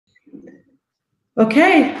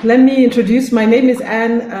Okay, let me introduce. My name is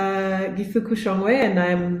Anne Gifuku Shongwe, and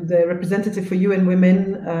I'm the representative for UN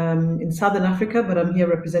Women in Southern Africa, but I'm here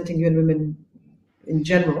representing UN Women in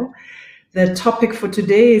general. The topic for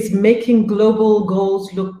today is making global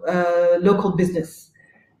goals look local business,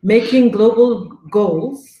 making global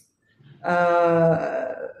goals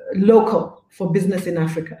local for business in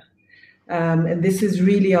Africa. And this is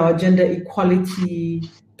really our gender equality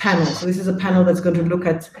panel. So this is a panel that's going to look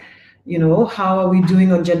at, how are we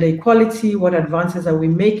doing on gender equality? What advances are we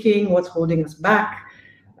making? What's holding us back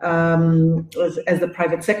as the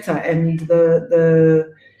private sector? And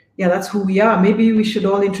that's who we are. Maybe we should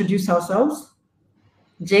all introduce ourselves.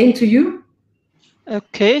 Jane, to you.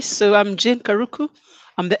 Okay, so I'm Jane Karuku.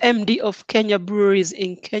 I'm the MD of Kenya Breweries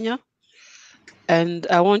in Kenya. And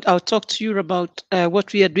I'll talk to you about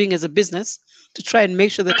what we are doing as a business to try and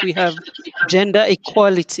make sure that we have gender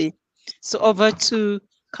equality. So over to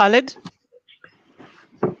Khaled.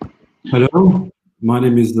 Hello, my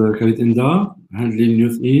name is Khaled Enda, handling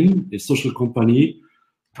Youth In, a social company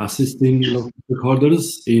assisting local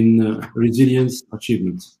stakeholders in resilience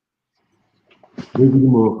achievement.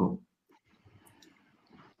 Morocco.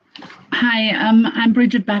 Hi, I'm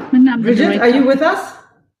Bridget Backman. Bridget, are you with us?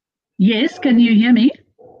 Yes, can you hear me?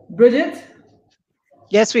 Bridget?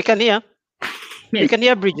 Yes, we can hear. Yes. We can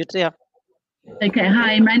hear Bridget, yeah. Okay,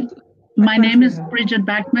 hi, my name is Bridget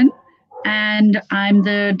Backman, and I'm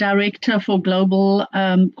the Director for Global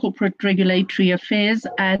Corporate Regulatory Affairs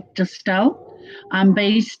at Distel. I'm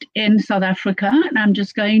based in South Africa, and I'm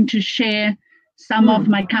just going to share some of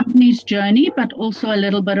my company's journey, but also a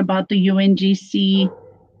little bit about the UNGC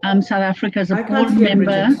South Africa as a board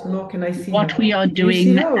member, what we are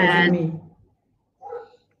doing.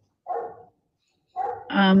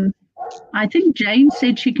 I think Jane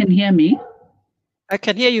said she can hear me. I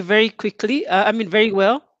can hear you very quickly. Very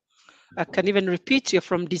well. I can even repeat. You're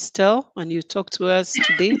from Distel, and you talk to us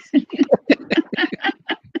today.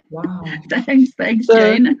 Wow! Thanks,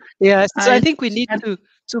 Jane. Yeah. So I think we need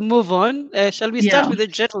to move on. Shall we start with the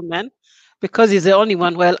gentleman, because he's the only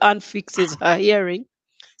one while Anne fixes her hearing.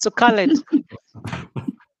 So Khaled,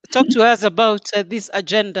 talk to us about this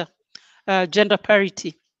agenda, gender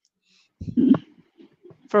parity,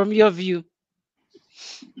 from your view.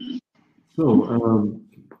 So,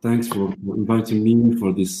 thanks for inviting me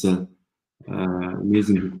for this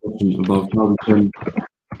amazing discussion about how we can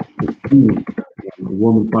achieve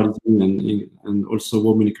women parity and also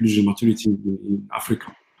women inclusion maturity in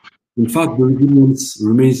Africa. In fact, the resilience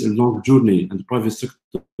remains a long journey, and the private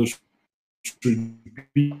sector should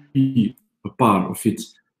be a part of it.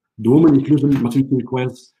 The women inclusion maturity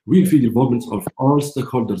requires real field involvement of all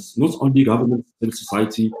stakeholders, not only government, civil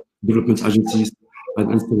society, development agencies,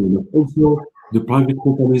 and so on. Also, the private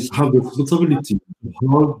companies have the responsibility to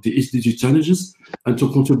hold the SDG challenges and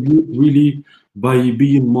to contribute really by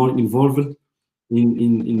being more involved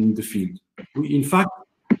in the field. In fact,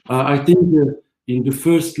 I think in the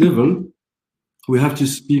first level, we have to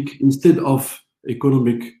speak, instead of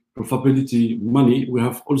economic profitability, money, we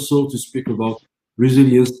have also to speak about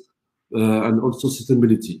resilience and also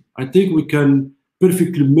sustainability. I think we can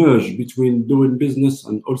perfectly merge between doing business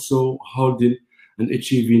and also holding and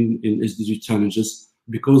achieving in SDG challenges,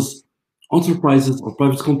 because enterprises or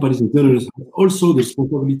private companies in general have also the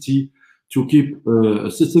responsibility to keep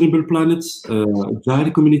sustainable planets,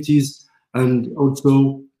 agile communities, and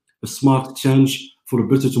also a smart change for a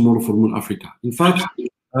better tomorrow for Moon Africa. In fact,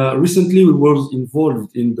 recently we were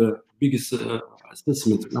involved in the biggest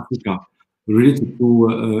assessment in Africa related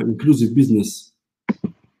to inclusive business,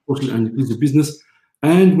 social and inclusive business,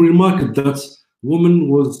 and we remarked that women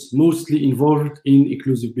was mostly involved in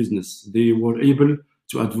inclusive business. They were able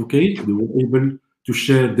to advocate, they were able to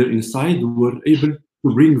share their insight, they were able to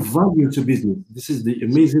bring value to business. This is the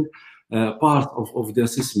amazing part of the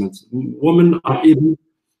assessment. Women are able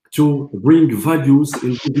to bring values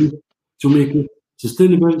in business to make it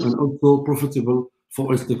sustainable and also profitable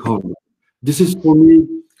for a stakeholder. This is for me,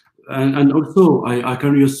 and also I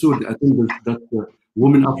can reassure the attendants that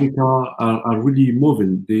women in Africa are really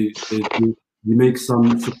moving. They make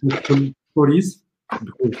some successful stories,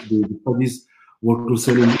 because the studies were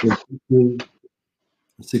concerning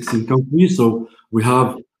 16 countries. So we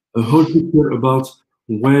have a whole picture about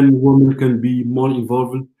when women can be more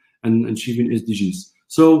involved in achieving SDGs.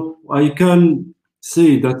 So I can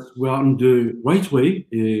say that we are on the right way,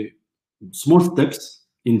 small steps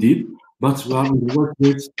indeed, but we are on the right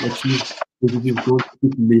way to achieve SDGs goals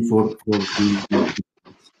quickly for the.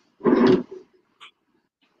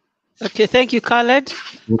 Okay, thank you, Khaled.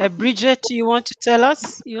 Bridget, you want to tell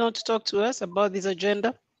us? You want to talk to us about this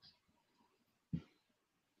agenda?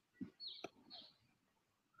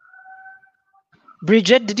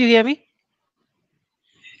 Bridget, did you hear me?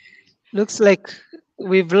 Looks like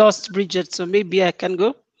we've lost Bridget, so maybe I can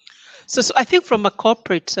go. So I think from a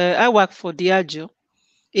corporate, I work for Diageo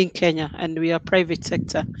in Kenya, and we are private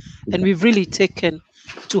sector, and we've really taken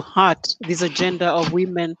to heart this agenda of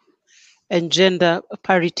women and gender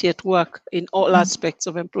parity at work in all aspects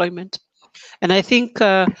of employment. And I think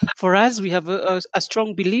for us, we have a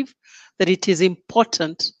strong belief that it is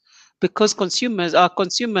important because our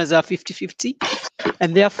consumers are 50-50,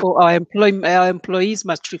 and therefore our employees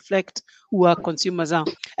must reflect who our consumers are.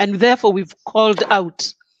 And therefore we've called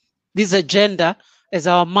out this agenda as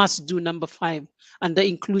our must do number 5 under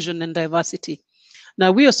inclusion and diversity.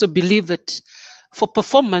 Now, we also believe that for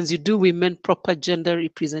performance, you do women proper gender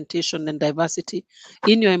representation and diversity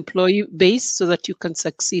in your employee base so that you can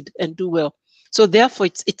succeed and do well. So therefore,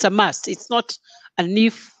 it's a must. It's not an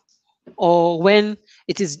if or when,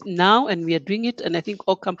 it is now, and we are doing it. And I think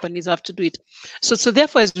all companies have to do it. So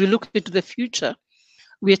therefore, as we look into the future,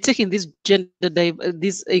 we are taking this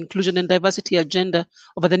this inclusion and diversity agenda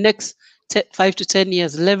over the next 5 to 10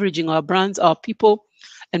 years, leveraging our brands, our people,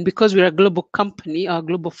 and because we're a global company, our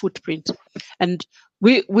global footprint. And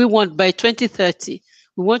we want by 2030,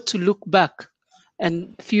 we want to look back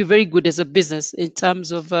and feel very good as a business in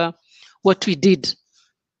terms of what we did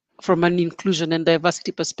from an inclusion and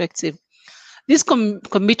diversity perspective. This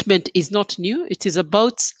commitment is not new. It is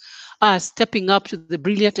about us stepping up to the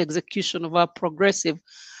brilliant execution of our progressive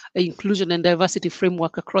inclusion and diversity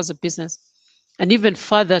framework across the business, and even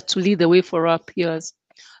further to lead the way for our peers.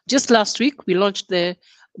 Just last week, we launched the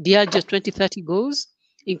Diageo 2030 goals,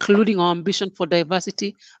 including our ambition for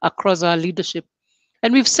diversity across our leadership.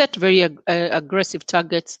 And we've set very aggressive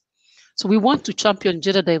targets. So we want to champion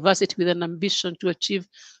gender diversity with an ambition to achieve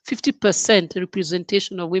 50%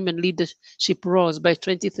 representation of women leadership roles by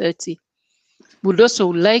 2030. We'd also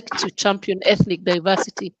like to champion ethnic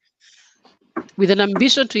diversity with an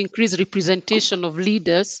ambition to increase representation of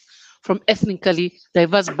leaders from ethnically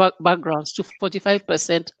diverse backgrounds to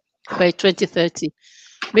 45% by 2030.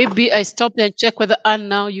 Maybe I stop there and check whether, Anne,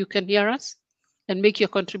 now you can hear us and make your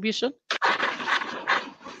contribution.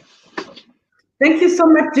 Thank you so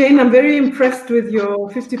much, Jane. I'm very impressed with your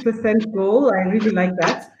 50% goal. I really like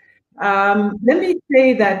that. Let me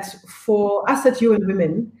say that for us at UN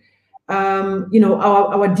Women,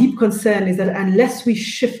 our deep concern is that unless we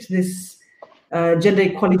shift this gender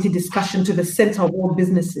equality discussion to the center of all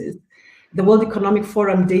businesses, the World Economic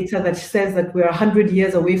Forum data that says that we're 100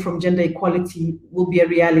 years away from gender equality will be a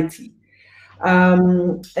reality.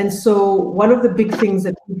 And so one of the big things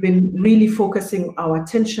that we've been really focusing our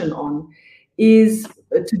attention on is,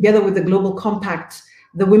 together with the Global Compact,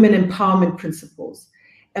 the Women Empowerment Principles.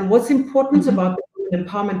 And what's important about the Women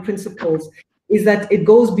Empowerment Principles is that it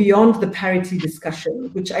goes beyond the parity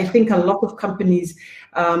discussion, which I think a lot of companies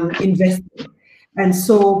invest in. And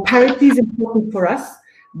so parity is important for us,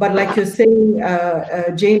 but like you're saying,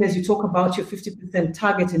 Jane, as you talk about your 50%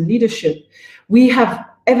 target in leadership, we have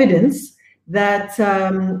evidence that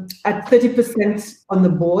at 30% on the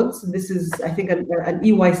boards, this is, I think, an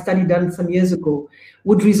EY study done some years ago,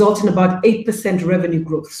 would result in about 8% revenue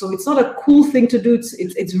growth. So it's not a cool thing to do,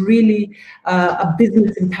 it's really a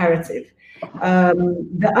business imperative.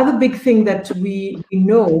 The other big thing that we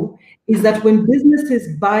know is that when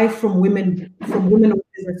businesses buy from women-owned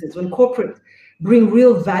businesses, when corporate bring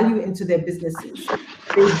real value into their businesses,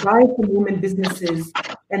 they buy from women businesses,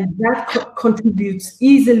 and that contributes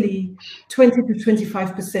easily 20 to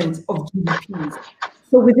 25% of GDPs.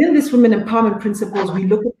 So within this Women Empowerment Principles, we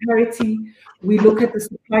look at parity, we look at the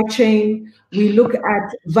supply chain, we look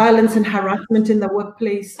at violence and harassment in the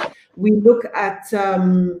workplace, we look at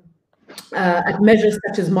measures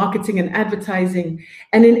such as marketing and advertising.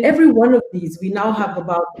 And in every one of these, we now have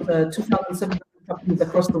about 2,700 companies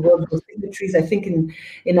across the world with signatories. I think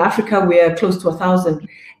in Africa, we are close to 1,000.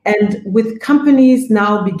 And with companies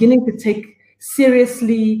now beginning to take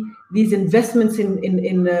seriously these investments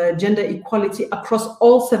in gender equality across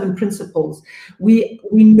all 7 principles, we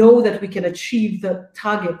know that we can achieve the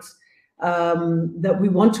targets that we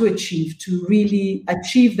want to achieve, to really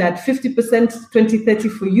achieve that 50% 2030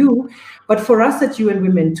 for you. But for us at UN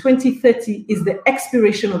Women, 2030 is the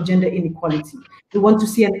expiration of gender inequality. We want to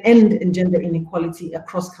see an end in gender inequality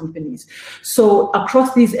across companies. So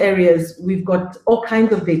across these areas, we've got all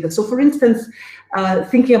kinds of data. So for instance,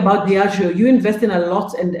 thinking about Diageo, you invest in a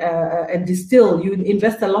lot, and Distill, you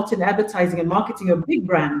invest a lot in advertising and marketing of big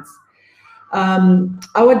brands.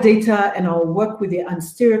 Our data and our work with the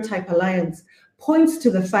Unstereotype Alliance points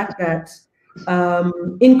to the fact that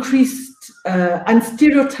increased and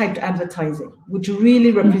stereotyped advertising, which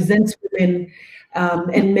really represents women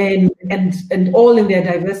and men and all in their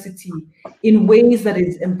diversity in ways that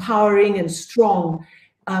is empowering and strong,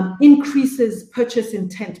 increases purchase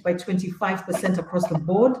intent by 25% across the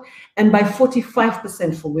board and by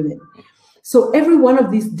 45% for women. So every one of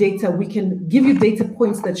these data, we can give you data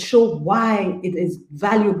points that show why it is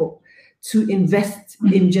valuable to invest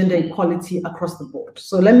in gender equality across the board.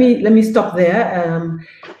 So let me stop there,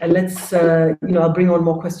 and let's I'll bring on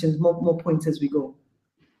more questions, more points as we go.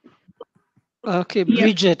 Okay,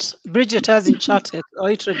 Bridget. Yeah. Bridget hasn't chatted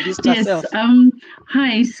or introduced herself. Yes.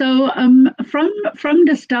 Hi. So from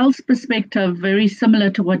Distel's perspective, very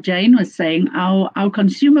similar to what Jane was saying, our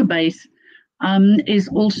consumer base is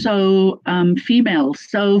also female.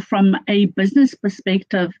 So from a business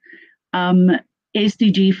perspective,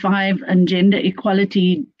 SDG 5 and gender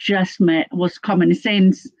equality just was common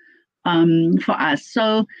sense for us.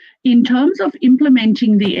 So in terms of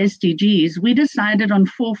implementing the SDGs, we decided on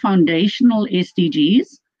 4 foundational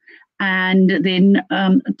SDGs and then,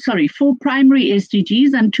 4 primary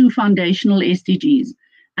SDGs and 2 foundational SDGs.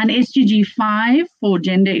 And SDG 5 for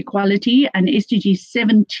gender equality and SDG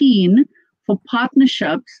 17 for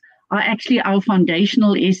partnerships are actually our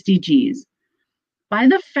foundational SDGs. By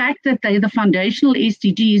the fact that they're the foundational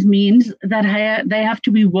SDGs means that they have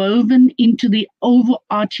to be woven into the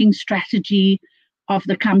overarching strategy of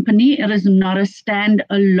the company. It is not a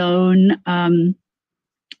standalone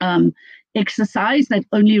exercise that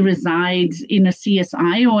only resides in a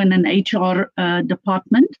CSI or in an HR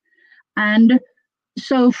department. And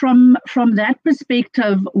so from that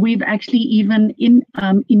perspective, we've actually even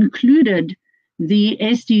included the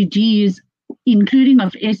SDGs, including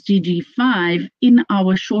of SDG 5, in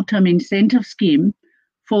our short-term incentive scheme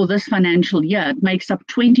for this financial year. It makes up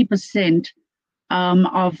 20%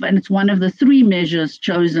 and it's one of the 3 measures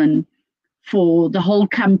chosen for the whole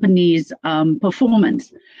company's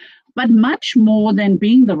performance. But much more than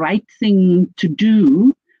being the right thing to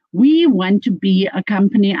do, we want to be a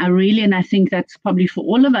company, and I think that's probably for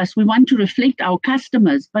all of us, we want to reflect our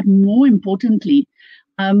customers, but more importantly,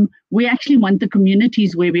 we actually want the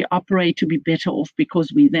communities where we operate to be better off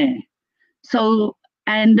because we're there. So,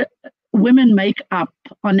 and women make up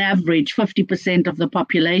on average 50% of the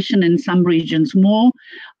population, in some regions more.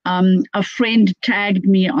 A friend tagged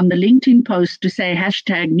me on the LinkedIn post to say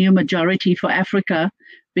 #new majority for Africa,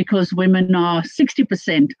 because women are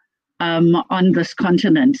 60% on this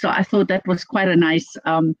continent. So I thought that was quite a nice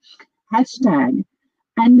hashtag.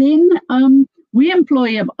 And then we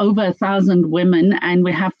employ over 1,000 women, and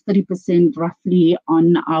we have 30% roughly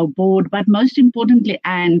on our board. But most importantly,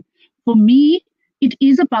 Anne, for me, it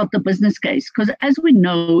is about the business case, because as we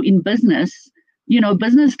know in business,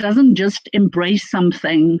 business doesn't just embrace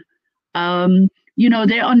something.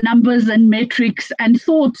 There are numbers and metrics and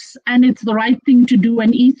thoughts, and it's the right thing to do,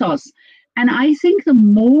 and ethos. And I think the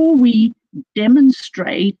more we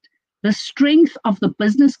demonstrate the strength of the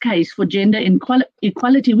business case for gender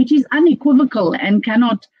equality, which is unequivocal and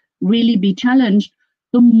cannot really be challenged,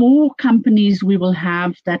 the more companies we will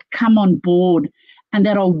have that come on board and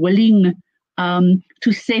that are willing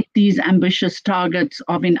to set these ambitious targets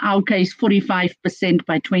of, in our case, 45%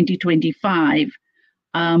 by 2025.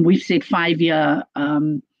 We've set 5-year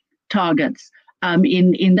targets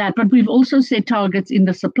in that, but we've also set targets in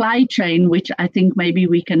the supply chain, which I think maybe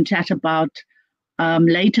we can chat about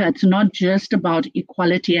later. It's not just about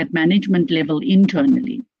equality at management level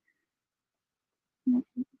internally.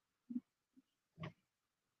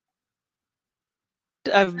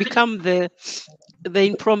 I've become the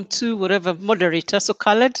impromptu moderator. So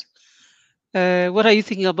Khaled, what are you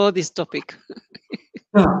thinking about this topic?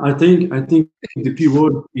 Yeah, I think the key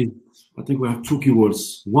word is, I think we have 2 key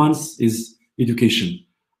words. One is education.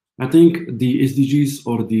 I think the SDGs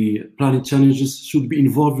or the planet challenges should be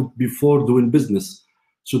involved before doing business,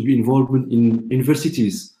 should be involved in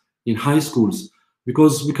universities, in high schools,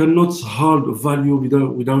 because we cannot hold value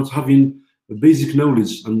without having basic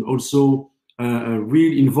knowledge and also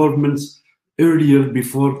real involvement earlier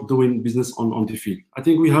before doing business on the field. I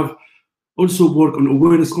think we have also work on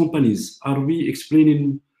awareness companies. Are we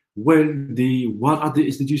explaining well what are the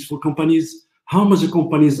SDGs for companies? How much the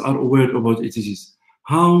companies are aware about SDGs?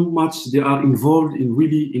 How much they are involved in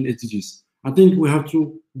SDGs? I think we have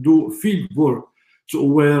to do field work to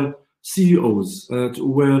aware CEOs, to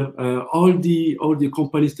aware all the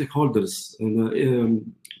company stakeholders,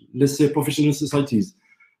 let's say professional societies,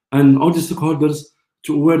 and all the stakeholders,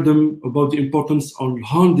 to aware them about the importance on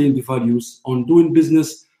holding the values, on doing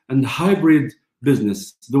business and hybrid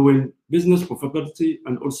business, doing business profitability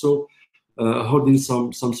and also holding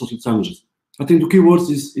some social challenges. I think the key words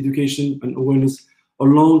is education and awareness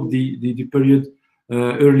along the period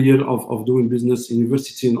earlier of doing business in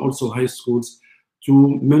university and also high schools,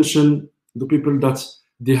 to mention the people that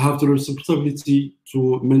they have the responsibility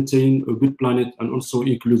to maintain a good planet and also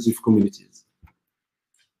inclusive communities.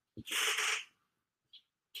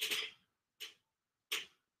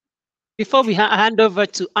 Before we hand over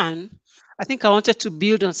to Anne, I think I wanted to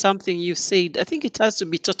build on something you said. I think it has to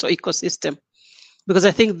be total ecosystem, because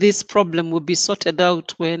I think this problem will be sorted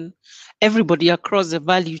out when everybody across the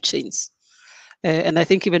value chains, and I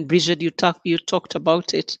think even Bridget, you talked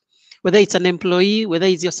about it, whether it's an employee, whether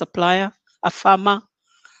it's your supplier, a farmer,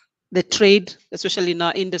 the trade, especially in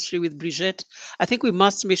our industry with Bridget, I think we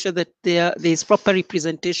must make sure that there is proper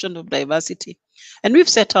representation of diversity. And we've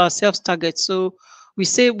set ourselves targets. So we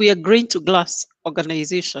say we are grain to glass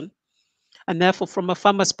organization. And therefore, from a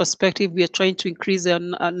farmer's perspective, we are trying to increase the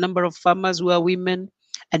number of farmers who are women,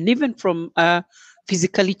 and even from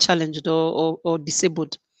physically challenged or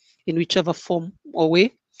disabled in whichever form or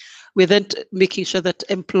way. We're then making sure that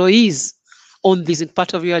employees own this in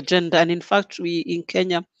part of your agenda. And in fact, we in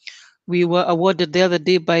Kenya, we were awarded the other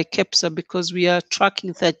day by KEPSA because we are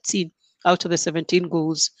tracking 13 out of the 17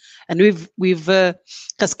 goals. And we've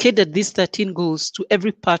cascaded these 13 goals to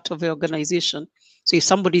every part of the organization. So if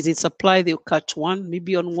somebody is in supply, they'll catch one,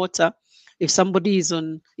 maybe on water. If somebody is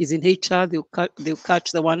in HR, they'll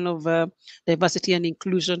catch the one of diversity and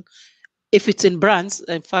inclusion. If it's in brands,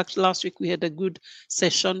 in fact, last week we had a good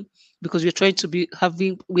session because we're trying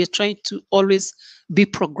to always be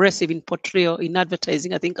progressive in portrayal, in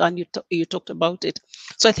advertising. I think, Anne, you talked about it.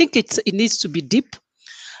 So I think it needs to be deep,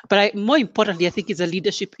 but more importantly, I think it's a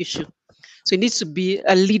leadership issue. So it needs to be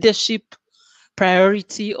a leadership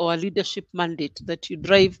priority or a leadership mandate that you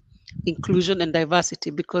drive inclusion and diversity,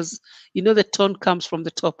 because the tone comes from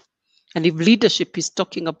the top. And if leadership is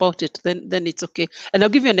talking about it, then it's okay. And I'll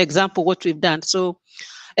give you an example of what we've done. So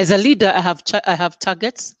as a leader, I have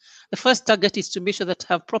targets. The first target is to make sure that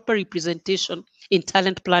I have proper representation in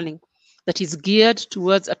talent planning that is geared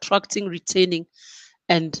towards attracting, retaining,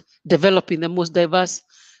 and developing the most diverse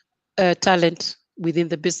talent within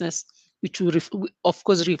the business, which will, of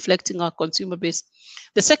course, reflecting our consumer base.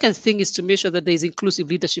 The second thing is to make sure that there is inclusive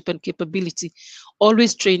leadership and capability,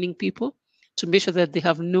 always training people to make sure that they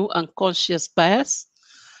have no unconscious bias,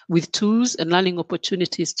 with tools and learning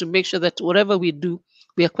opportunities to make sure that whatever we do,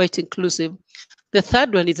 we are quite inclusive. The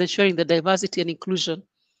third one is ensuring that diversity and inclusion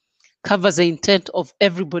covers the intent of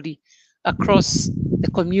everybody across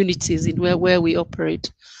the communities in where we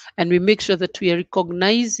operate. And we make sure that we are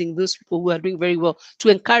recognizing those people who are doing very well to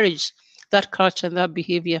encourage that culture and that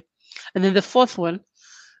behavior. And then the fourth one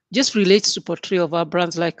just relates to portrayal of our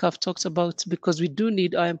brands, like I've talked about, because we do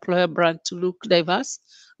need our employer brand to look diverse.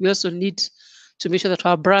 We also need to make sure that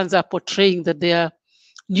our brands are portraying that they are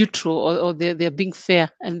neutral or they're being fair,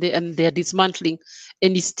 and they're dismantling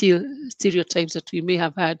any stereotypes that we may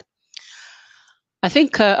have had. I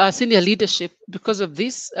think our senior leadership, because of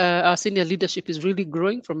this, our senior leadership is really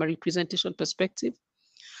growing from a representation perspective.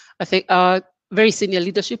 I think our very senior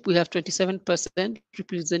leadership, we have 27%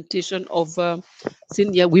 representation of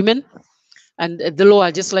senior women, and the lower,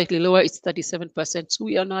 just slightly lower, it's 37%. So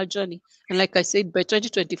we are on our journey. And like I said, by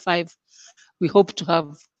 2025, we hope to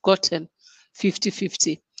have gotten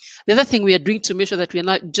 50-50. The other thing we are doing to make sure that we are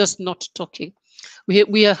not just not talking,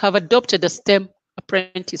 we have adopted a STEM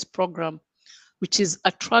apprentice program, which is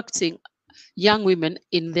attracting young women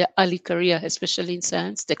in their early career, especially in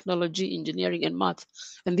science, technology, engineering, and math.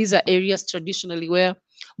 And these are areas traditionally where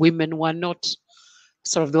women were not,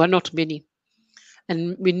 there were not many.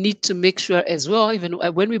 And we need to make sure as well, even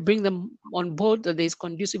when we bring them on board, that there is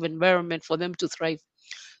conducive environment for them to thrive.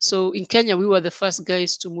 So in Kenya, we were the first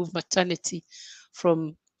guys to move maternity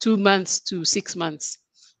from 2 months to 6 months,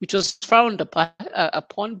 which was frowned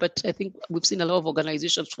upon, but I think we've seen a lot of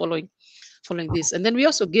organizations following this. And then we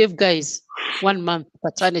also gave guys 1 month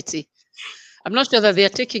paternity. I'm not sure that they are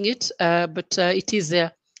taking it, but it is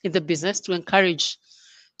there in the business to encourage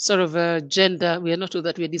sort of gender. We are not sure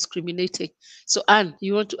that we are discriminating. So Anne,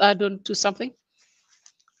 you want to add on to something?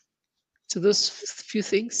 To those few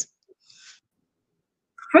things?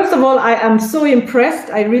 First of all, I am so impressed.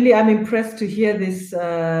 I really am impressed to hear this,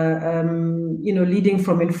 leading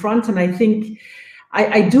from in front. And I think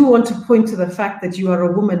I do want to point to the fact that you are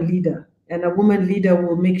a woman leader, and a woman leader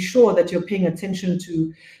will make sure that you're paying attention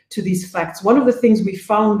to these facts. One of the things we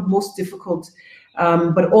found most difficult,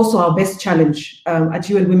 but also our best challenge at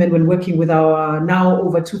UN Women when working with our now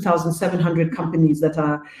over 2,700 companies that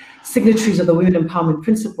are signatories of the Women Empowerment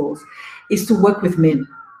Principles, is to work with men.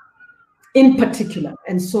 in particular.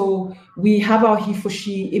 And so we have our He for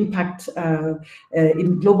She Impact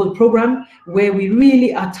in global program, where we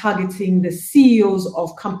really are targeting the CEOs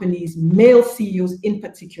of companies, male CEOs in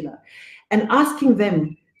particular, and asking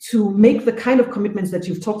them to make the kind of commitments that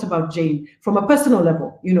you've talked about, Jane, from a personal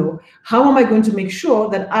level. You know, how am I going to make sure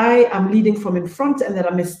that I am leading from in front and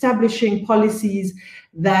that I'm establishing policies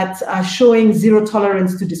that are showing zero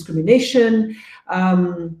tolerance to discrimination?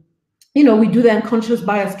 You know, we do the unconscious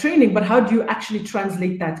bias training, but how do you actually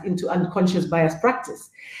translate that into unconscious bias practice?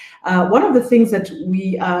 One of the things that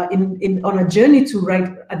we are on a journey to right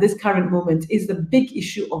at this current moment is the big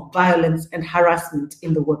issue of violence and harassment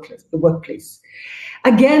in the workplace.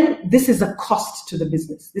 Again, this is a cost to the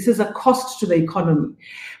business. This is a cost to the economy.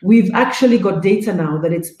 We've actually got data now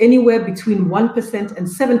that it's anywhere between 1% and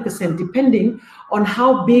 7%, depending on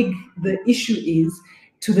how big the issue is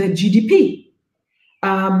to the GDP.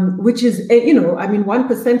 Which is, you know, I mean,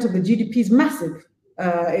 1% of the GDP is massive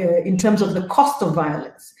in terms of the cost of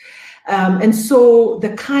violence. And so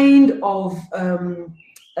the kind of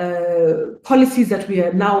policies that we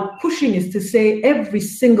are now pushing is to say every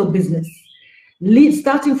single business,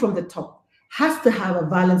 starting from the top, has to have a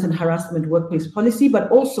violence and harassment workplace policy, but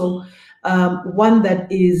also one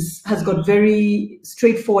that has got very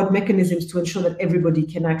straightforward mechanisms to ensure that everybody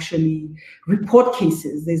can actually report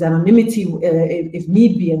cases. There's anonymity if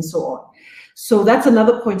need be, and so on. So that's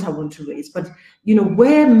another point I want to raise. But you know,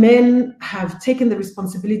 where men have taken the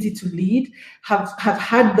responsibility to lead, have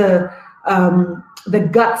had the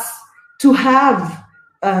guts to have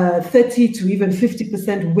 30 to even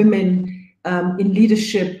 50% women in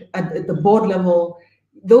leadership at the board level,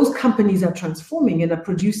 those companies are transforming and are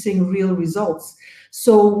producing real results.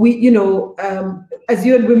 So we, you know, as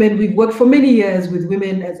UN Women, we've worked for many years with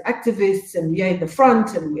women as activists, and we are in the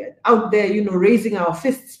front and we are out there, you know, raising our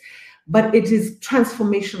fists. But it is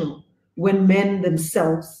transformational when men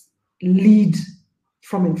themselves lead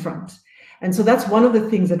from in front. And so that's one of the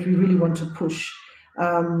things that we really want to push.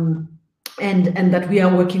 And that we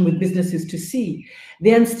are working with businesses to see.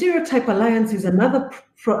 The Unstereotype Alliance is another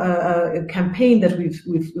campaign that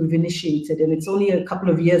we've initiated, and it's only a couple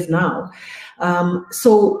of years now.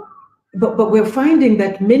 But we're finding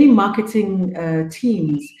that many marketing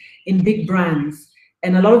teams in big brands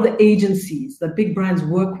and a lot of the agencies that big brands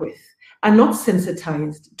work with are not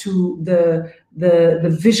sensitized to the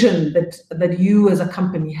vision that you as a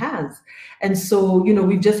company has. And so, you know,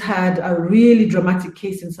 we've just had a really dramatic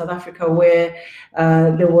case in South Africa where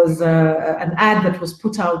there was an ad that was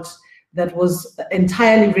put out that was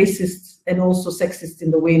entirely racist and also sexist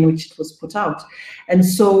in the way in which it was put out. And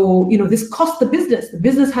so, you know, this cost the business. The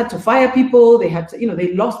business had to fire people. They had to, you know,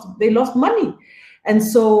 they lost money. And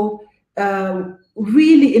so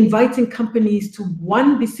really inviting companies to,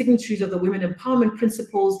 one, be signatories of the Women Empowerment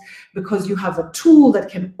Principles, because you have a tool that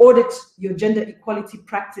can audit your gender equality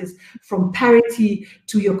practice from parity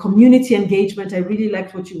to your community engagement. I really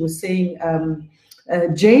liked what you were saying,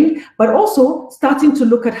 Jane, but also starting to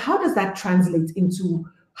look at how does that translate into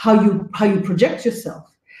how you project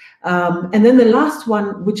yourself. And then the last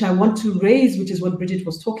one, which I want to raise, which is what Bridget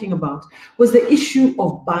was talking about, was the issue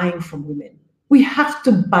of buying from women. We have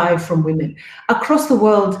to buy from women. Across the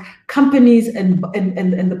world, companies and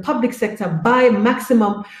the public sector buy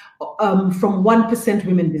maximum from 1%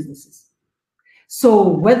 women businesses. So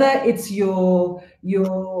whether it's your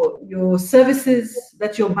services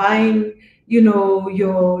that you're buying, you know,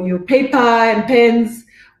 your paper and pens,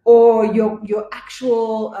 or your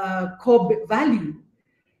actual core value,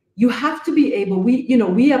 you have to be able,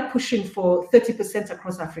 we are pushing for 30%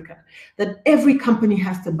 across Africa, that every company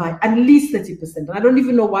has to buy at least 30%. And I don't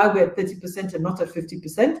even know why we're at 30% and not at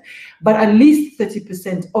 50%, but at least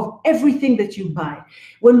 30% of everything that you buy.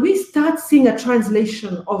 When we start seeing a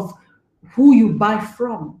translation of who you buy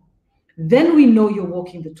from, then we know you're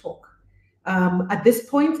walking the talk. At this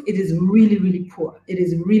point, it is really, really poor. It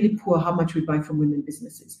is really poor how much we buy from women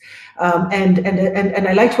businesses. And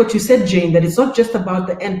I liked what you said, Jane, that it's not just about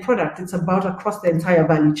the end product, it's about across the entire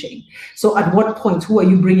value chain. So at what point, who are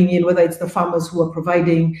you bringing in, whether it's the farmers who are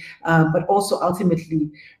providing, but also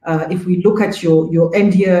ultimately, if we look at your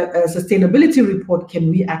end year sustainability report, can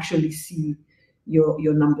we actually see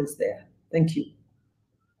your numbers there? Thank you.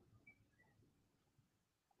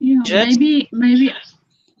 Yeah, maybe.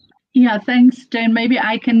 Yeah, thanks, Jane. Maybe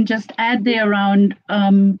I can just add there around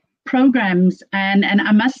programs. And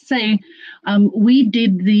I must say, we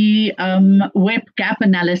did the web gap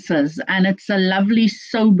analysis, and it's a lovely,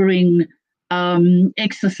 sobering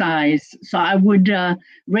exercise. So I would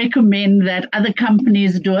recommend that other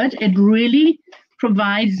companies do it. It really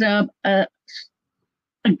provides a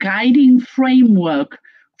guiding framework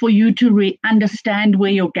for you to understand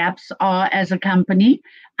where your gaps are as a company,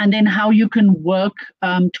 and then how you can work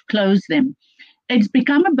to close them. It's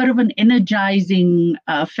become a bit of an energizing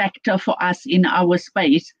factor for us in our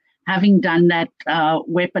space, having done that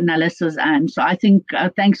web analysis. And so I think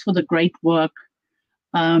thanks for the great work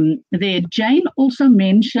there. Jane also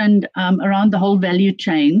mentioned around the whole value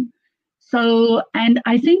chain. So, and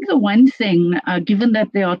I think the one thing, given that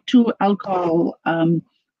there are 2 alcohol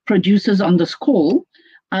producers on this call,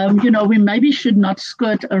 we maybe should not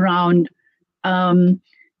skirt around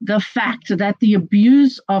the fact that the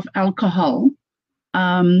abuse of alcohol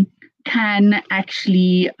can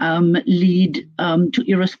actually lead to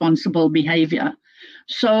irresponsible behavior.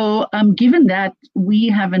 So given that, we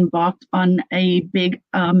have embarked on a big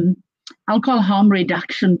alcohol harm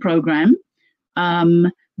reduction program.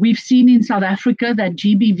 We've seen in South Africa that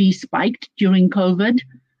GBV spiked during COVID,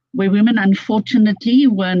 where women unfortunately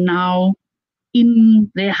were now in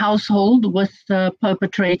their household with the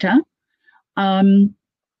perpetrator.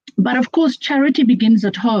 But of course, charity begins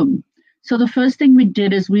at home. So the first thing we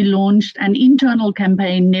did is we launched an internal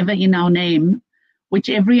campaign, Never in Our Name, which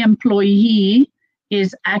every employee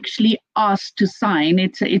is actually asked to sign.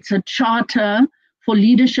 It's a charter for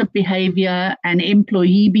leadership behavior and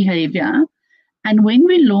employee behavior. And when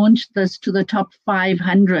we launched this to the top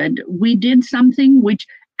 500, we did something which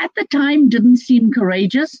at the time didn't seem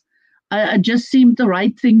courageous. It just seemed the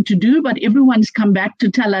right thing to do, but everyone's come back to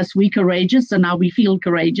tell us we're courageous, and now we feel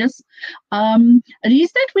courageous. It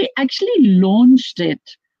is that we actually launched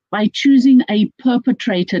it by choosing a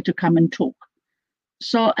perpetrator to come and talk.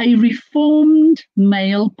 So a reformed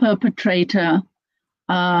male perpetrator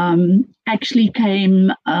actually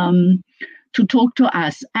came to talk to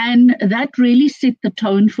us, and that really set the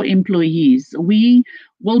tone for employees. We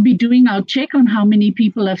will be doing our check on how many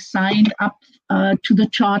people have signed up to the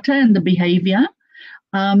charter and the behavior.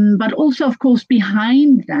 But also, of course,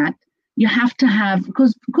 behind that, you have to have,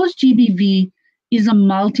 because GBV is a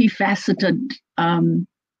multifaceted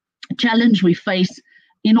challenge we face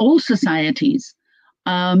in all societies,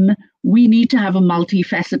 we need to have a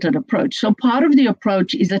multifaceted approach. So part of the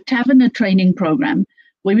approach is a Taverner training program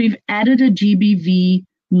where we've added a GBV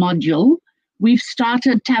module. We've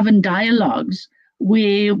started Tavern Dialogues,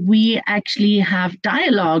 where we actually have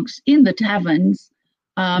dialogues in the taverns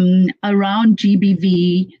around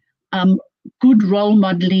GBV, good role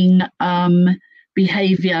modeling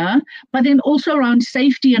behavior, but then also around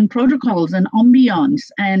safety and protocols and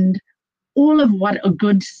ambiance and all of what a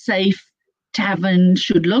good, safe tavern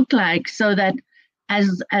should look like, so that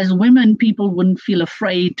as women, people wouldn't feel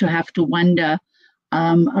afraid to have to wander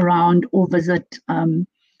around or visit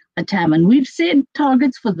a tavern. We've set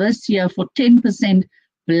targets for this year for 10%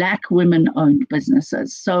 Black women-owned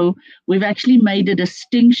businesses. So we've actually made a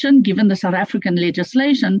distinction, given the South African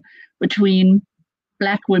legislation, between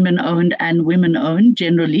Black women-owned and women-owned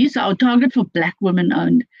generally. So our target for Black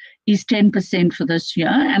women-owned is 10% for this year,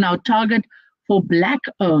 and our target for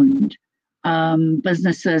Black-owned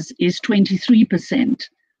businesses is 23%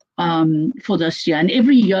 for this year. And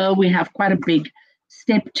every year we have quite a big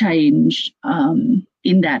step change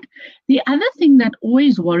in that. The other thing that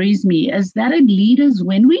always worries me is that as leaders,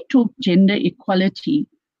 when we talk gender equality,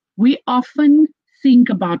 we often think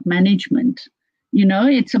about management.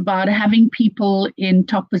 It's about having people in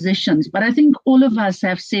top positions. But I think all of us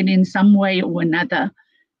have said in some way or another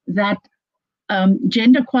that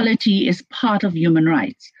gender equality is part of human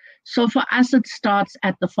rights. So for us, it starts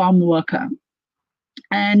at the farm worker.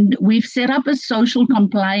 And we've set up a social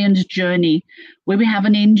compliance journey where we have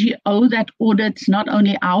an NGO that audits not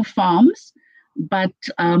only our farms, but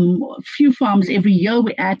a few farms every year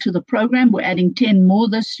we add to the program. We're adding 10 more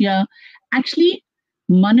this year, actually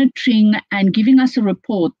monitoring and giving us a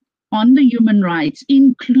report on the human rights,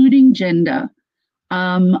 including gender,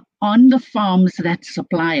 on the farms that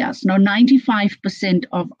supply us. Now, 95%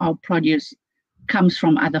 of our produce comes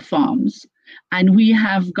from other farms. And we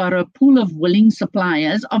have got a pool of willing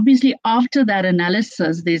suppliers. Obviously, after that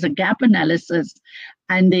analysis, there's a gap analysis,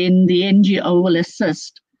 and then the NGO will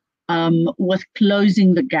assist with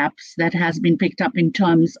closing the gaps that has been picked up in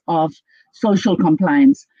terms of social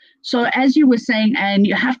compliance. So as you were saying, Anne,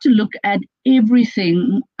 you have to look at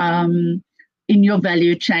everything in your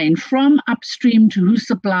value chain, from upstream to who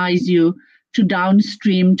supplies you, to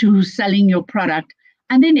downstream to who's selling your product,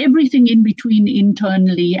 and then everything in between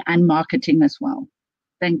internally and marketing as well.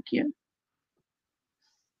 Thank you.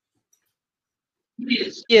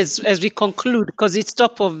 Yes, as we conclude, because it's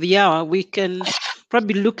top of the hour, we can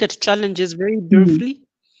probably look at challenges very briefly.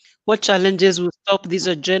 What challenges will stop this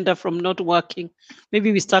agenda from not working?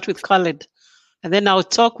 Maybe we start with Khaled. And then our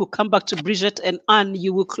talk will come back to Bridget, and Anne,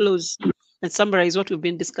 you will close and summarize what we've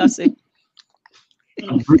been discussing.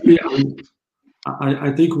 Really,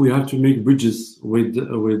 I think we have to make bridges with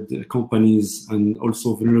companies and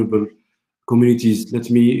also vulnerable communities. Let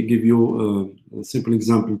me give you a simple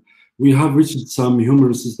example. We have reached some human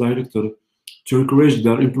resources director to encourage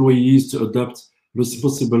their employees to adopt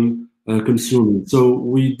responsible consuming. So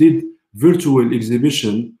we did virtual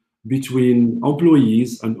exhibition between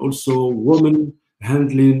employees and also women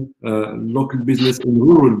handling local business in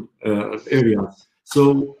rural areas.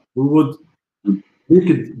 So we would make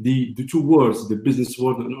it the two worlds, the business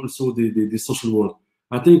world and also the social world.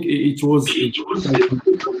 I think it was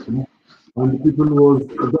and people was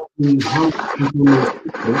adopting how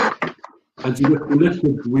to and to get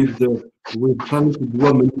connected with talented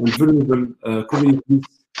women and vulnerable communities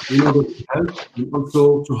in order to help and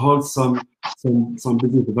also to hold some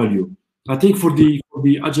business value. I think for the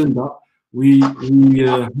agenda we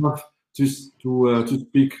have to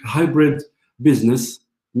speak hybrid business,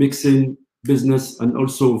 mixing business and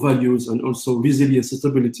also values and also resilience and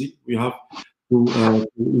stability. We have to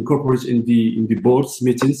incorporate in the boards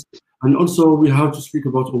meetings, and also we have to speak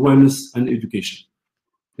about awareness and education.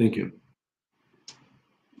 Thank you.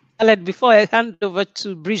 Khaled, before I hand over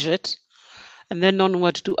to Bridget and then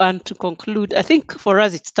onward to Anne to conclude, I think for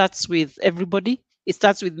us it starts with everybody. It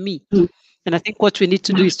starts with me. And I think what we need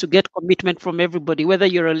to do is to get commitment from everybody, whether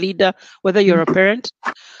you're a leader, whether you're a parent.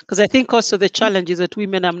 Because I think also the challenge is that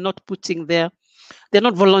women are not putting they're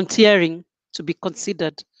not volunteering to be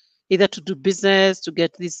considered, either to do business, to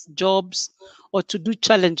get these jobs, or to do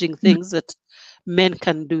challenging things that men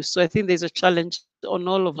can do. So I think there's a challenge on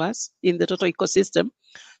all of us in the total ecosystem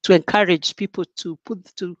to encourage people to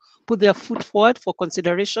put their foot forward for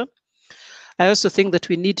consideration. I also think that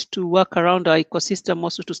we need to work around our ecosystem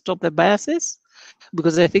also to stop the biases,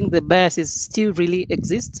 because I think the biases still really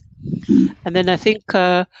exist. And then I think,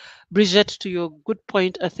 Bridget, to your good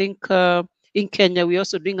point, I think in Kenya, we're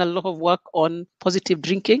also doing a lot of work on positive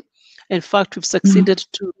drinking. In fact, we've succeeded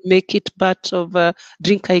to make it part of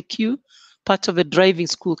Drink IQ, part of a driving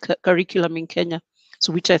school curriculum in Kenya.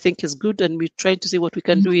 So which I think is good. And we're trying to see what we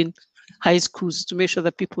can do in high schools to make sure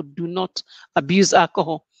that people do not abuse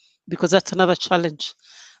alcohol, because that's another challenge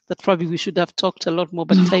that probably we should have talked a lot more,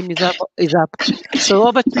 but time is up. So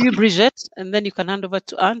over to you, Bridget, and then you can hand over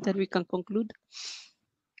to Anne, and we can conclude.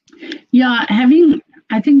 Yeah,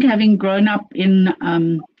 having grown up in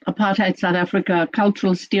apartheid South Africa,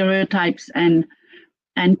 cultural stereotypes and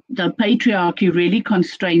the patriarchy really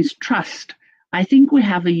constrains trust. I think we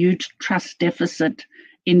have a huge trust deficit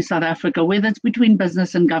in South Africa, whether it's between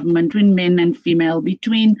business and government, between men and female,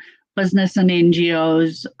 between business and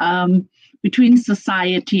NGOs, between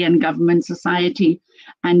society and government, society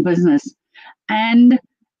and business. And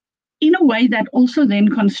in a way that also then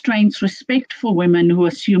constrains respect for women who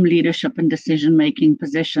assume leadership and decision-making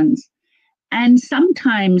positions. And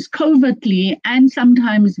sometimes covertly and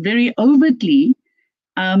sometimes very overtly,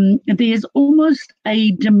 there's almost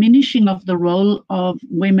a diminishing of the role of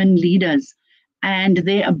women leaders and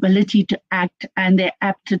their ability to act and their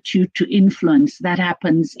aptitude to influence that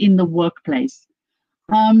happens in the workplace.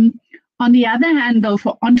 On the other hand, though,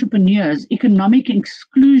 for entrepreneurs, economic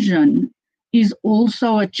exclusion is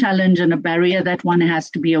also a challenge and a barrier that one has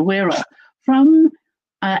to be aware of. From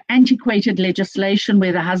antiquated legislation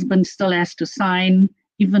where the husband still has to sign,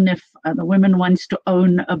 even if the woman wants to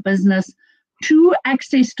own a business, to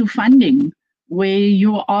access to funding, where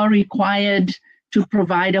you are required to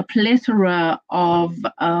provide a plethora of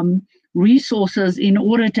resources in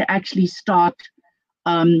order to actually start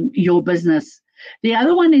your business. The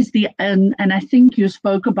other one is and I think you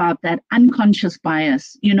spoke about that, unconscious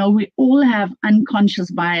bias. You know, we all have unconscious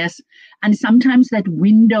bias, and sometimes that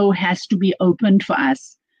window has to be opened for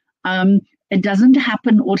us. It doesn't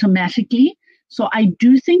happen automatically. So I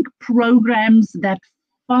do think programs that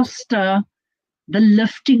foster the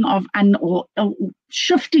lifting of or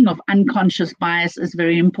shifting of unconscious bias is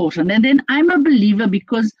very important. And then I'm a believer,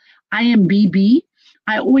 because I am BB,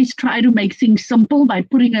 I always try to make things simple by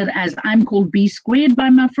putting it as I'm called B squared by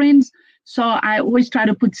my friends. So I always try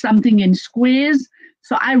to put something in squares.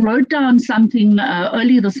 So I wrote down something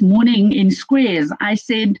early this morning in squares. I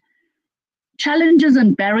said, challenges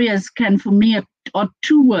and barriers can, for me, are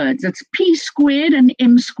two words. It's P squared and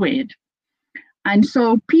M squared. And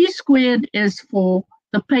so P squared is for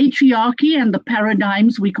the patriarchy and the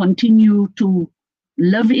paradigms we continue to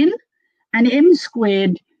live in, and M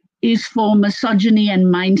squared is for misogyny and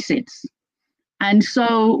mindsets. And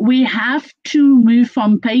so we have to move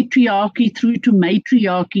from patriarchy through to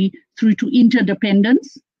matriarchy, through to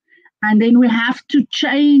interdependence. And then we have to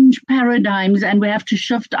change paradigms, and we have to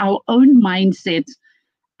shift our own mindsets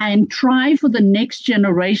and try for the next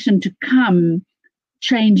generation to come,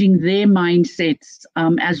 changing their mindsets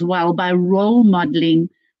as well by role modeling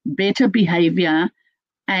better behavior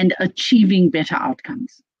and achieving better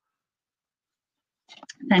outcomes.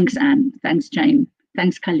 Thanks, Anne. Thanks, Jane.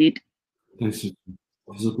 Thanks, Khalid. Thanks.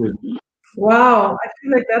 Wow, I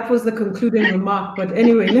feel like that was the concluding remark. But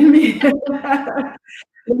anyway, let me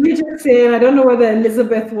just say, and I don't know whether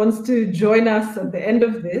Elizabeth wants to join us at the end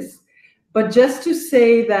of this, but just to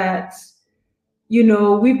say that, you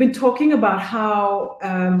know, we've been talking about how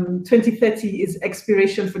 2030 is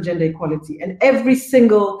expiration for gender equality, and every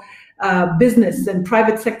single business and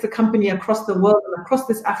private sector company across the world and across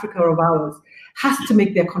this Africa of ours has to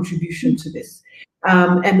make their contribution to this.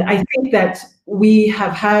 And I think that we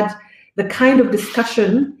have had the kind of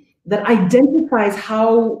discussion that identifies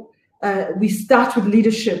how we start with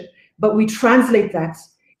leadership, but we translate that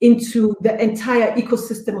into the entire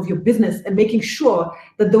ecosystem of your business and making sure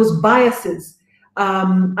that those biases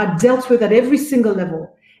are dealt with at every single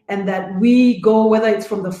level, and that we go, whether it's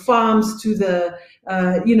from the farms to the,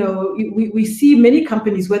 you know, we see many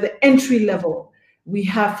companies where the entry level, we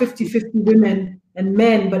have 50-50 women and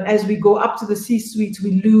men, but as we go up to the C-suite,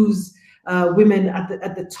 we lose women at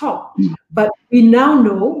the top. But we now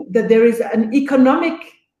know that there is an economic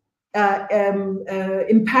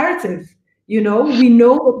imperative. You know, we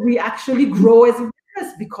know that we actually grow as a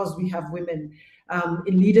business because we have women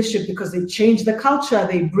in leadership, because they change the culture,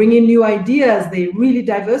 they bring in new ideas, they really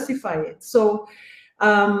diversify it. So,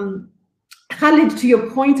 Khalid, to your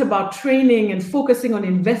point about training and focusing on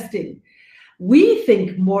investing, we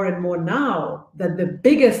think more and more now that the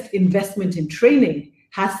biggest investment in training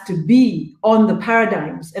has to be on the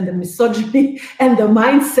paradigms and the misogyny and the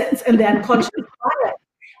mindsets and the unconscious bias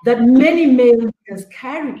that many male leaders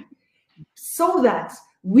carry, so that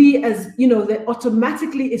we, as you know, that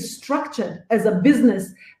automatically is structured as a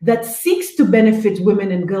business that seeks to benefit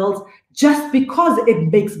women and girls just because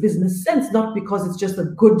it makes business sense, not because it's just a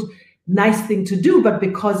good, nice thing to do, but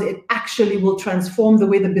because it actually will transform the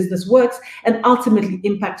way the business works and ultimately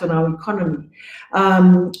impact on our economy.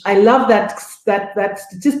 I love that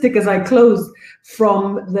statistic as I close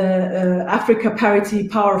from the Africa Parity,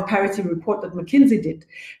 Power of Parity report that McKinsey did,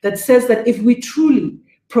 that says that if we truly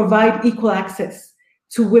provide equal access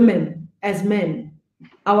to women as men,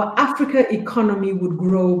 our Africa economy would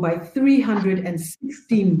grow by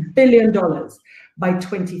 $316 billion by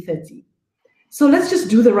 2030. So let's just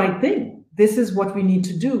do the right thing. This is what we need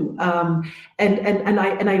to do. And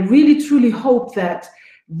I really truly hope that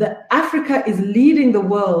Africa is leading the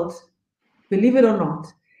world, believe it or not,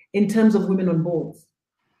 in terms of women on boards.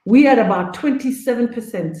 We are about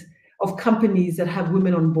 27% of companies that have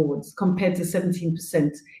women on boards compared to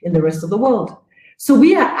 17% in the rest of the world. So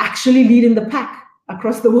we are actually leading the pack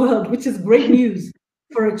across the world, which is great news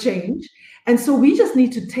for a change. And so we just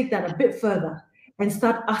need to take that a bit further and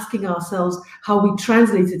start asking ourselves how we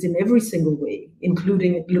translate it in every single way,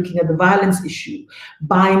 including looking at the violence issue,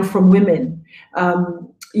 buying from women,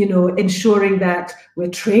 you know, ensuring that we're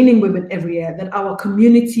training women every year, that our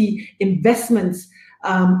community investments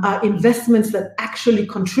are investments that actually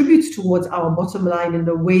contribute towards our bottom line in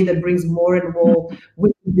the way that brings more and more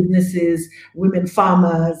women businesses, women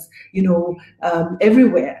farmers, you know,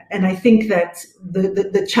 everywhere. And I think that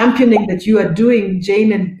the championing that you are doing,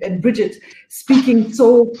 Jane and Bridget, speaking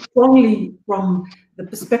so strongly from the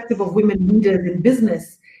perspective of women leaders in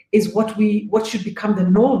business, is what should become the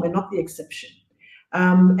norm and not the exception.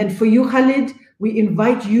 And for you, Khalid, we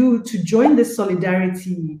invite you to join this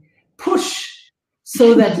solidarity push,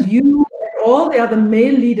 so that you and all the other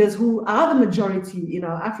male leaders who are the majority in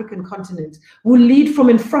our African continent will lead from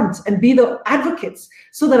in front and be the advocates,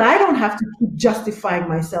 so that I don't have to keep justifying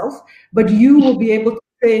myself, but you will be able to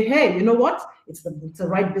say, hey, you know what? It's the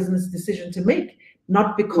right business decision to make,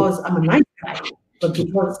 not because I'm a nice guy, but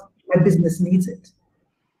because my business needs it.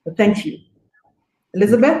 But thank you.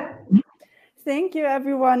 Elizabeth? Thank you,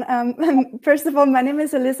 everyone. First of all, my name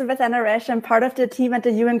is Elizabeth Anaresh. I'm part of the team at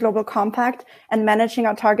the UN Global Compact and managing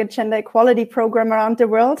our target gender equality program around the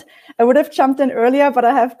world. I would have jumped in earlier, but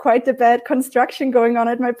I have quite a bad construction going on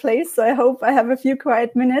at my place, so I hope I have a few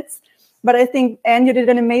quiet minutes. But I think, Anne, you did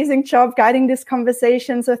an amazing job guiding this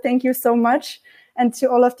conversation, so thank you so much. And to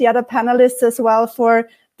all of the other panelists as well for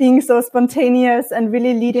being so spontaneous and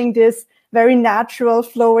really leading this very natural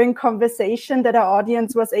flowing conversation that our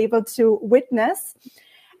audience was able to witness.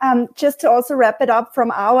 Just to also wrap it up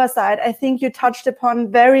from our side, I think you touched upon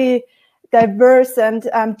very diverse and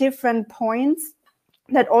different points.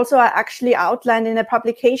 that also are actually outlined in a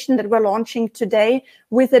publication that we're launching today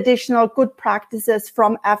with additional good practices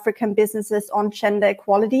from African businesses on gender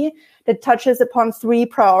equality that touches upon 3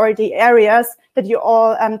 priority areas that you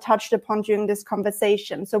all touched upon during this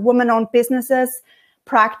conversation. So women-owned businesses,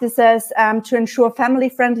 practices to ensure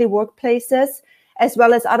family-friendly workplaces, as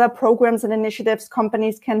well as other programs and initiatives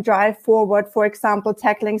companies can drive forward, for example,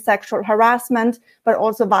 tackling sexual harassment, but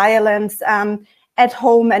also violence at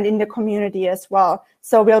home and in the community as well.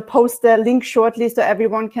 So we'll post the link shortly so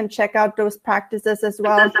everyone can check out those practices as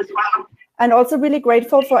well. And also really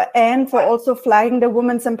grateful for Anne for also flagging the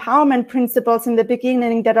women's empowerment principles in the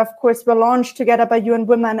beginning that, of course, were launched together by UN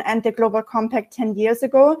Women and the Global Compact 10 years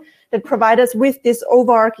ago that provide us with this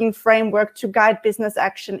overarching framework to guide business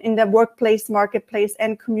action in the workplace, marketplace,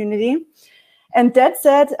 and community. And that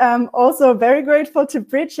said, also very grateful to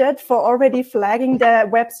Bridget for already flagging the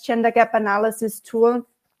WEB's gender gap analysis tool,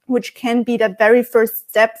 which can be the very first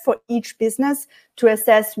step for each business to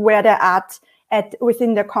assess where they're at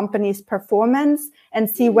within the company's performance and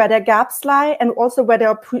see where the gaps lie and also where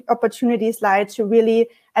the opportunities lie to really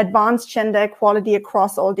advance gender equality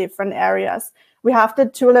across all different areas. We have the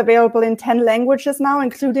tool available in 10 languages now,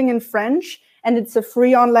 including in French, and it's a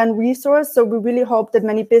free online resource. So we really hope that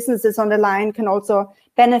many businesses on the line can also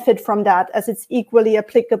benefit from that, as it's equally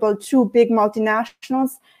applicable to big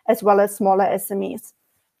multinationals as well as smaller SMEs.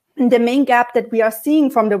 And the main gap that we are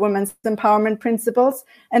seeing from the women's empowerment principles,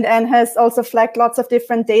 and Anne has also flagged lots of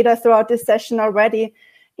different data throughout this session already,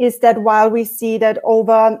 is that while we see that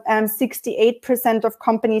over 68% of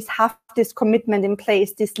companies have this commitment in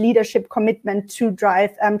place, this leadership commitment to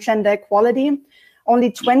drive gender equality,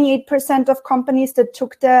 only 28% of companies that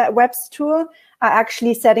took the WEBS tool are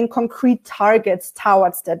actually setting concrete targets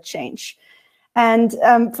towards that change. And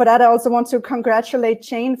for that, I also want to congratulate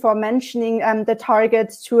Jane for mentioning the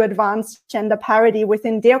targets to advance gender parity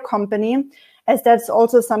within their company, as that's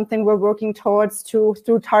also something we're working towards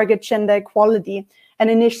through Target Gender Equality, an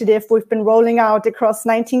initiative we've been rolling out across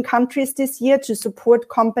 19 countries this year to support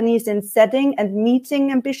companies in setting and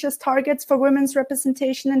meeting ambitious targets for women's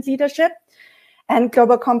representation and leadership. And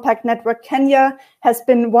Global Compact Network Kenya has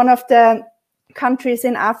been one of the countries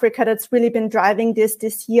in Africa that's really been driving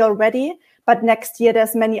this year already. But next year,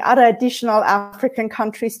 there's many other additional African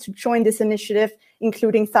countries to join this initiative,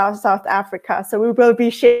 including South Africa. So we will be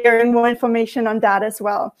sharing more information on that as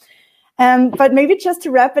well. But maybe just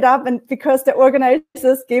to wrap it up, and because the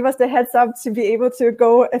organizers gave us the heads up to be able to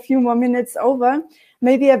go a few more minutes over,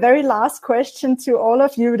 maybe a very last question to all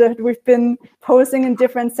of you that we've been posing in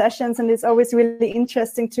different sessions, and it's always really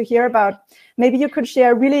interesting to hear about. Maybe you could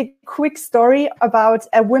share a really quick story about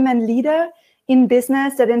a women leader in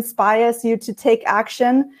business that inspires you to take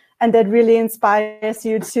action and that really inspires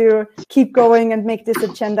you to keep going and make this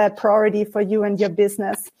agenda a priority for you and your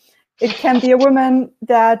business. It can be a woman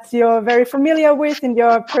that you're very familiar with in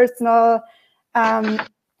your personal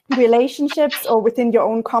relationships or within your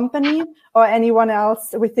own company, or anyone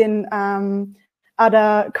else within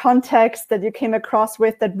other contexts that you came across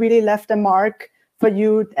with that really left a mark for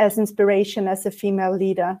you as inspiration as a female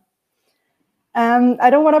leader. I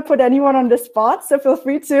don't want to put anyone on the spot, so feel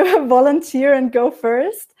free to volunteer and go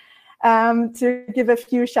first to give a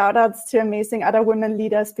few shout outs to amazing other women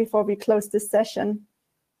leaders before we close this session.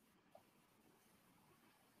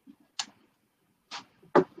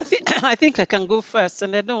 I think I can go first,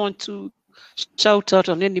 and I don't want to shout out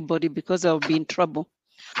on anybody because I'll be in trouble.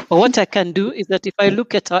 But what I can do is that if I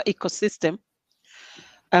look at our ecosystem,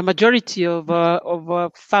 a majority of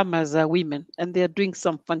farmers are women, and they are doing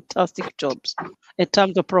some fantastic jobs in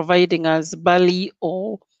terms of providing us barley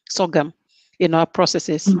or sorghum in our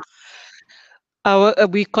processes.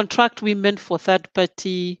 We contract women for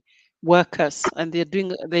third-party workers, and there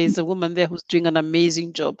is a woman there who's doing an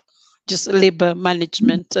amazing job, just labor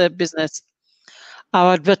management business.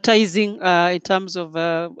 Our advertising in terms of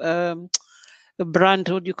brand,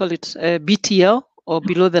 what do you call it, BTL or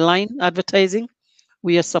below the line advertising,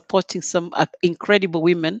 we are supporting some incredible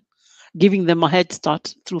women, giving them a head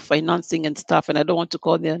start through financing and stuff, and I don't want to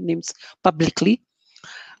call their names publicly.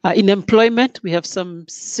 In employment, we have some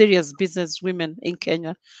serious business women in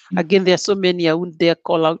Kenya. Again, there are so many, I wouldn't dare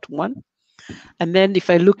call out one. And then if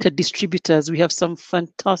I look at distributors, we have some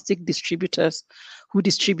fantastic distributors who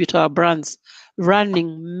distribute our brands,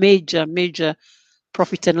 running major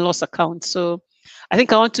profit and loss accounts. So I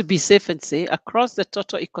think I want to be safe and say across the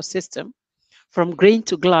total ecosystem, from grain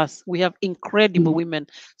to glass, we have incredible women.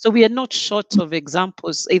 So we are not short of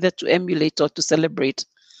examples either to emulate or to celebrate.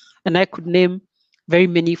 And I could name very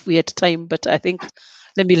many if we had time, but I think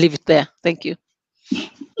let me leave it there. Thank you.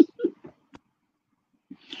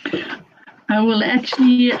 I will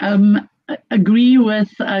actually agree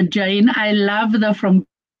with Jane. I love the from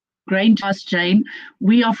grain to us, Jane.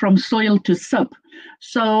 We are from soil to sip.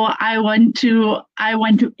 So I want to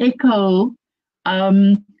echo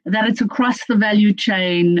that it's across the value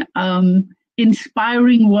chain,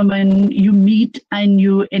 inspiring women you meet and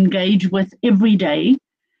you engage with every day.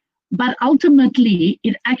 But ultimately,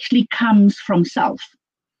 it actually comes from self,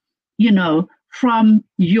 from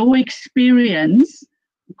your experience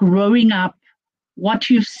growing up, what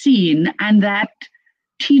you've seen, and that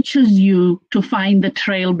teaches you to find the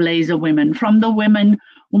trailblazer women, from the women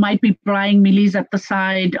who might be buying millies at the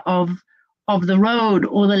side of the road,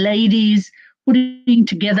 or the ladies putting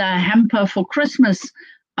together a hamper for Christmas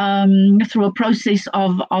through a process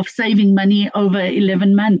of saving money over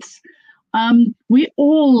 11 months. We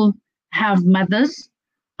all have mothers.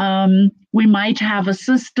 We might have a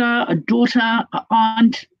sister, a daughter, an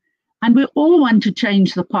aunt, and we all want to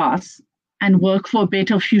change the past and work for a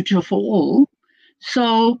better future for all.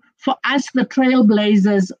 So for us, the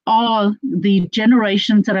trailblazers are the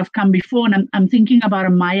generations that have come before. And I'm thinking about a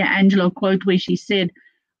Maya Angelou quote where she said,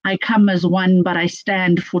 "I come as one, but I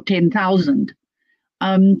stand for 10,000.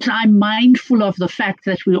 So I'm mindful of the fact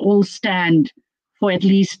that we all stand for at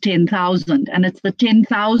least 10,000. And it's the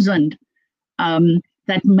 10,000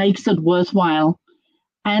 that makes it worthwhile.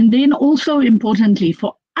 And then also importantly,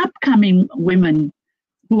 for upcoming women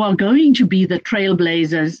who are going to be the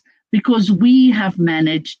trailblazers, because we have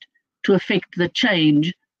managed to affect the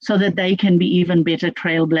change so that they can be even better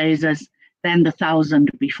trailblazers than the 1,000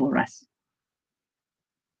 before us.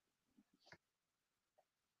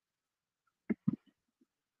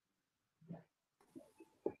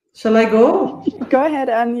 Shall I go? Go ahead,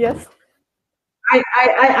 Anne, yes.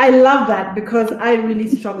 I love that, because I really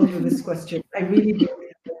struggled with this question. I really did.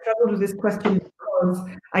 I struggled with this question because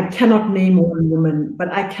I cannot name one woman,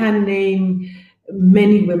 but I can name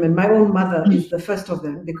many women. My own mother is the first of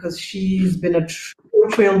them, because she's been a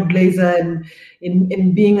trailblazer and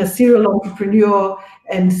in being a serial entrepreneur,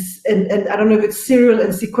 and I don't know if it's serial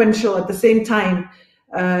and sequential at the same time,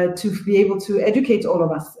 to be able to educate all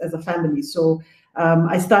of us as a family. So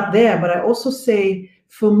I start there, but I also say,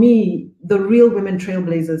 for me, the real women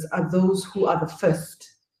trailblazers are those who are the first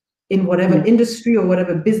in whatever industry or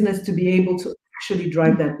whatever business to be able to actually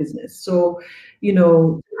drive that business. So,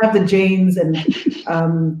 have the Janes and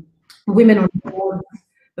women on board,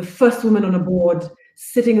 the first woman on a board,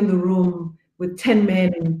 sitting in the room with 10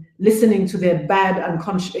 men, listening to their bad,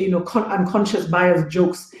 unconscious bias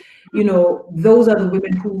jokes. Those are the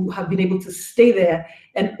women who have been able to stay there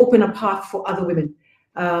and open a path for other women.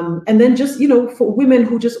 And then just, for women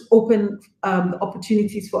who just open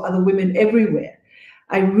opportunities for other women everywhere.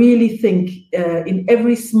 I really think in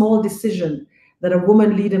every small decision that a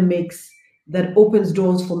woman leader makes that opens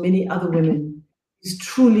doors for many other women is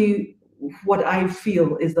truly what I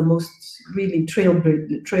feel is the most really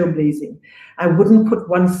trailblazing. I wouldn't put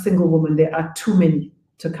one single woman. There are too many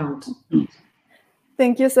to count.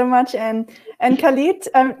 Thank you so much, Anne. And Khalid,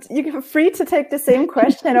 you're free to take the same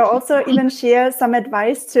question or also even share some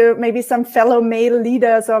advice to maybe some fellow male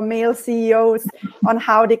leaders or male CEOs on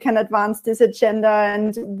how they can advance this agenda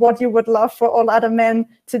and what you would love for all other men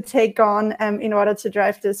to take on in order to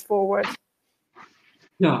drive this forward.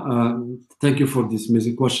 Yeah, thank you for this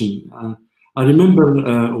amazing question. I remember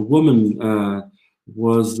a woman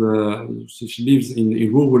she lives in a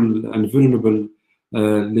rural and vulnerable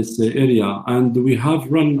let's say area, and we have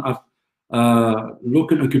run a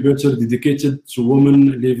local incubator dedicated to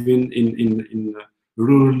women living in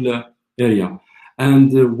rural area.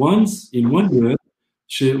 And once in 1 year,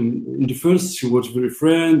 in the first she was very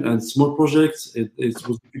friend and small projects. It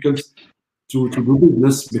was difficult to do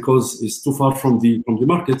business because it's too far from the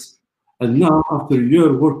markets. And now after a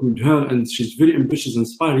year working with her, and she's very ambitious and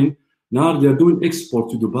inspiring, now they are doing export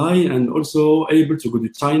to Dubai and also able to go to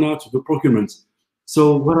China to do procurement.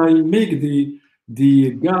 So when I make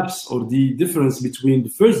the gaps or the difference between the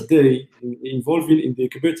first day involving in the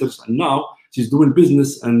incubators and now she's doing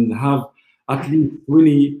business and have at least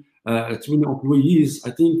 20 employees,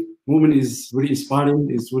 I think woman is very inspiring.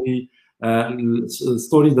 It's very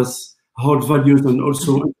story that's hard values and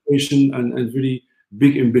also inspiration and very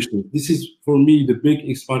big ambition. This is for me the big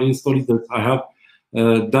inspiring story that I have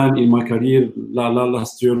done in my career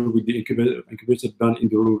last year with the incubator done in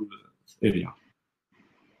the rural area.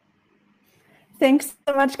 Thanks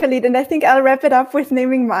so much, Khalid. And I think I'll wrap it up with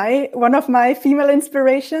naming one of my female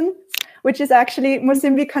inspirations, which is actually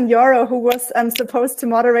Musimbi Kanyoro, who was supposed to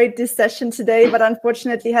moderate this session today, but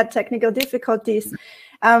unfortunately had technical difficulties.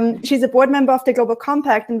 She's a board member of the Global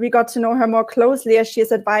Compact, and we got to know her more closely as she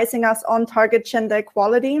is advising us on target gender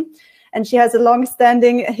equality. and she has a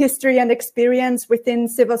long-standing history and experience within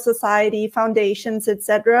civil society, foundations,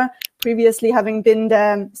 etc., previously having been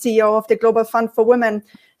the CEO of the Global Fund for Women.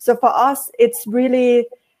 So for us, it's really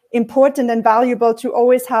important and valuable to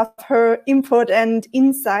always have her input and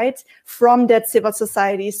insight from that civil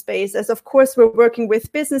society space. As of course, we're working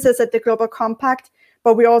with businesses at the Global Compact,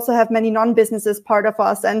 but we also have many non-businesses part of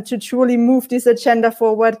us. And to truly move this agenda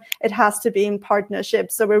forward, it has to be in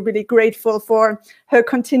partnership. So we're really grateful for her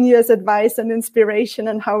continuous advice and inspiration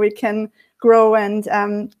and how we can grow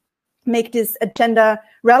and make this agenda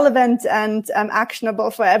relevant and actionable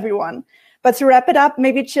for everyone. But to wrap it up,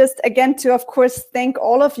 maybe just again to, of course, thank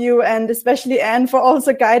all of you, and especially Anne for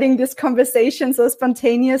also guiding this conversation so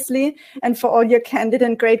spontaneously, and for all your candid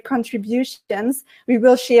and great contributions. We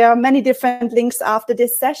will share many different links after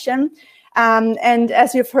this session. And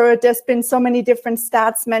as you've heard, there's been so many different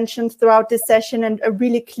stats mentioned throughout this session and a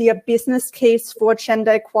really clear business case for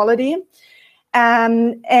gender equality.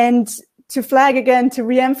 And to flag again, to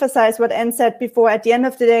re-emphasize what Anne said before, at the end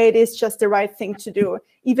of the day, it is just the right thing to do.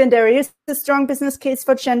 Even there is a strong business case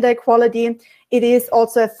for gender equality, it is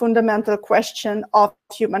also a fundamental question of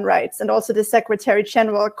human rights. And also the Secretary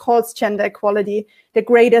General calls gender equality the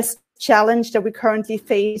greatest challenge that we currently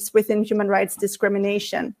face within human rights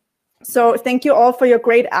discrimination. So thank you all for your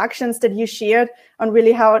great actions that you shared on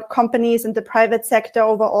really how companies and the private sector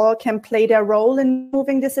overall can play their role in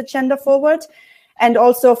moving this agenda forward. And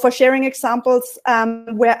also for sharing examples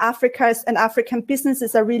where Africa and African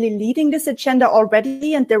businesses are really leading this agenda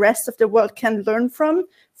already and the rest of the world can learn from.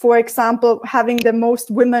 For example, having the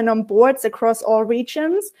most women on boards across all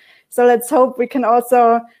regions. So let's hope we can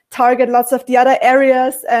also target lots of the other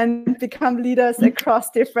areas and become leaders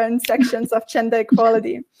across different sections of gender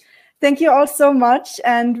equality. Thank you all so much,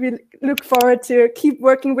 and we look forward to keep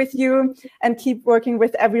working with you and keep working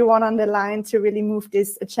with everyone on the line to really move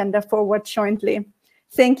this agenda forward jointly.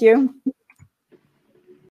 Thank you.